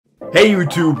Hey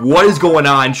YouTube, what is going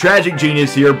on? Tragic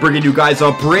Genius here, bringing you guys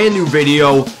a brand new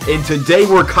video, and today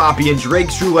we're copying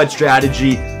Drake's Roulette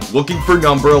strategy, looking for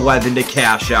number 11 to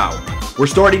cash out. We're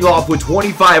starting off with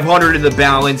 2,500 in the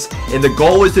balance, and the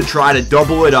goal is to try to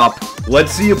double it up.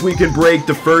 Let's see if we can break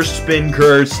the first spin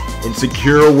curse and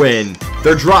secure a win.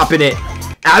 They're dropping it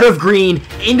out of green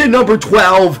into number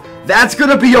 12. That's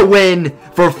gonna be a win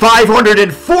for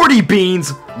 540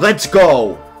 beans. Let's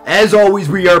go. As always,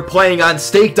 we are playing on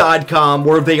stake.com,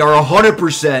 where they are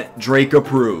 100% Drake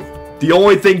approved. The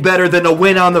only thing better than a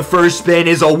win on the first spin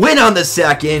is a win on the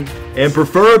second, and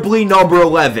preferably number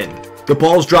 11. The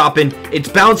ball's dropping, it's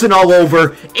bouncing all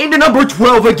over, into number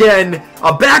 12 again.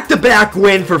 A back-to-back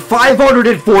win for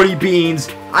 540 beans.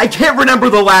 I can't remember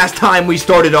the last time we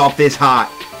started off this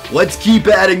hot. Let's keep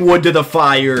adding wood to the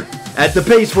fire. At the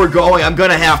pace we're going, I'm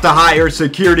gonna have to hire a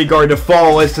security guard to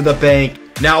follow us to the bank.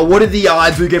 Now, what are the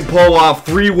odds we can pull off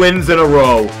 3 wins in a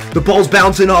row? The ball's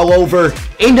bouncing all over,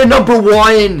 into number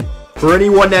 1. For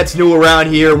anyone that's new around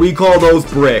here, we call those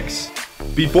bricks.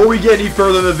 Before we get any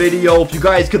further in the video, if you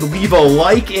guys could leave a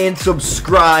like and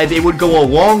subscribe, it would go a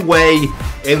long way.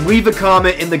 And leave a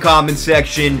comment in the comment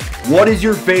section. What is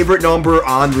your favorite number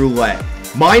on Roulette?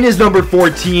 Mine is number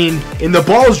 14, and the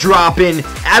ball's dropping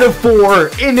out of 4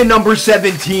 into number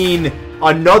 17.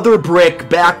 Another brick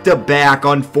back-to-back,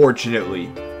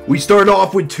 unfortunately. We start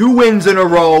off with 2 wins in a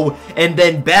row, and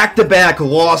then back-to-back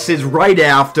losses right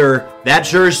after. That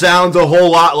sure sounds a whole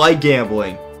lot like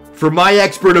gambling. For my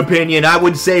expert opinion, I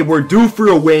would say we're due for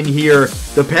a win here.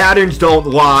 The patterns don't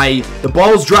lie. The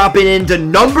ball's dropping into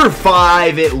number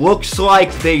 5. It looks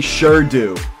like they sure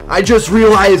do. I just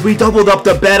realized we doubled up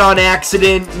the bet on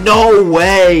accident. No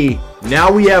way.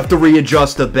 Now we have to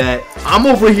readjust the bet. I'm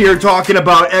over here talking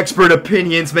about expert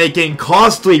opinions making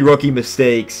costly rookie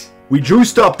mistakes. We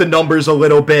juiced up the numbers a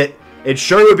little bit. It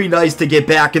sure would be nice to get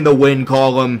back in the win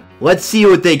column. Let's see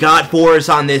what they got for us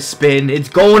on this spin. It's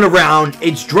going around.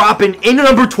 It's dropping into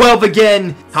number 12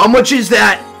 again. How much is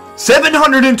that?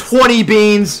 720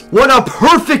 beans. What a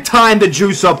perfect time to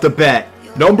juice up the bet.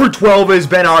 Number 12 has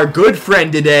been our good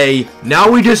friend today. Now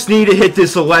we just need to hit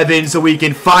this 11 so we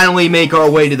can finally make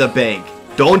our way to the bank.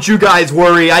 Don't you guys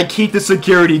worry, I keep the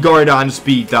security guard on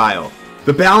speed dial.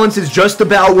 The balance is just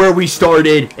about where we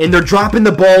started, and they're dropping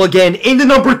the ball again into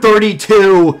number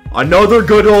 32. Another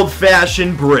good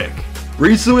old-fashioned brick.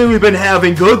 Recently, we've been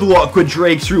having good luck with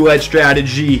Drake's Roulette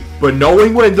strategy, but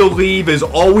knowing when to leave is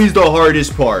always the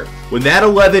hardest part. When that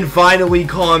 11 finally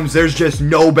comes, there's just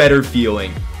no better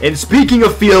feeling. And speaking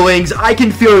of feelings, I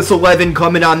can feel this 11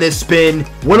 coming on this spin.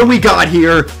 What do we got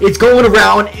here? It's going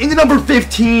around into number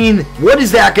 15. What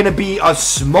is that going to be? A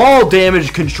small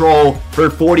damage control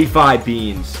for 45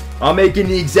 beans. I'm making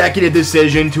the executive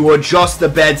decision to adjust the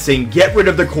bets and get rid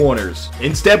of the corners.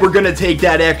 Instead, we're going to take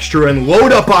that extra and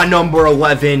load up on number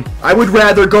 11. I would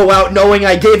rather go out knowing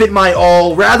I gave it my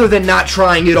all rather than not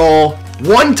trying it all.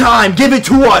 One time, give it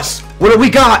to us. What do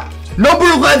we got? Number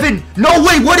 11. No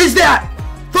way, what is that?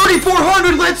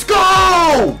 3,400, let's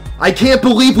go! I can't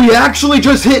believe we actually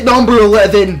just hit number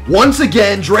 11. Once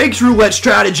again, Drake's Roulette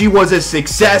strategy was a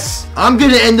success. I'm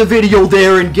gonna end the video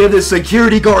there and give the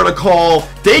security guard a call.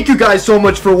 Thank you guys so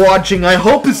much for watching. I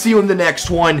hope to see you in the next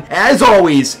one. As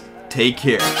always, take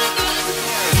care.